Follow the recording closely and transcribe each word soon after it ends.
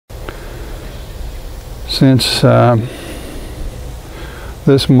Since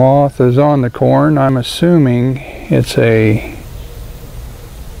this moth is on the corn, I'm assuming it's a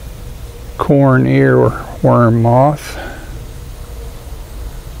corn earworm moth.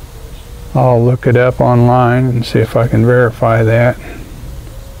 I'll look it up online and see if I can verify that.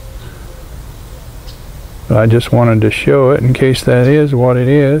 But I just wanted to show it in case that is what it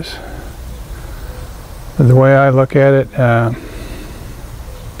is. But the way I look at it,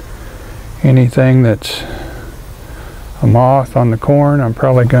 anything that's a moth on the corn, I'm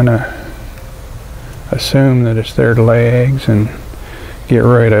probably going to assume that it's there to lay eggs and get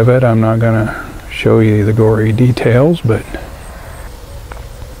rid of it. I'm not going to show you the gory details, but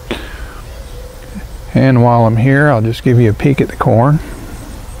and while I'm here, I'll just give you a peek at the corn.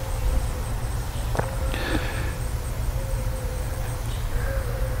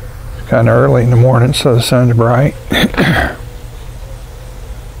 It's kind of early in the morning, so the sun's bright.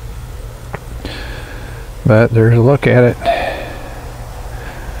 But there's a look at it.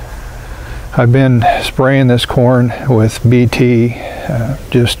 I've been spraying this corn with BT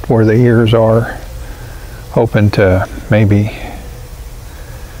just where the ears are, hoping to maybe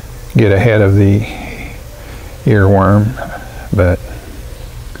get ahead of the earworm, but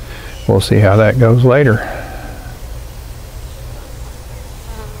we'll see how that goes later.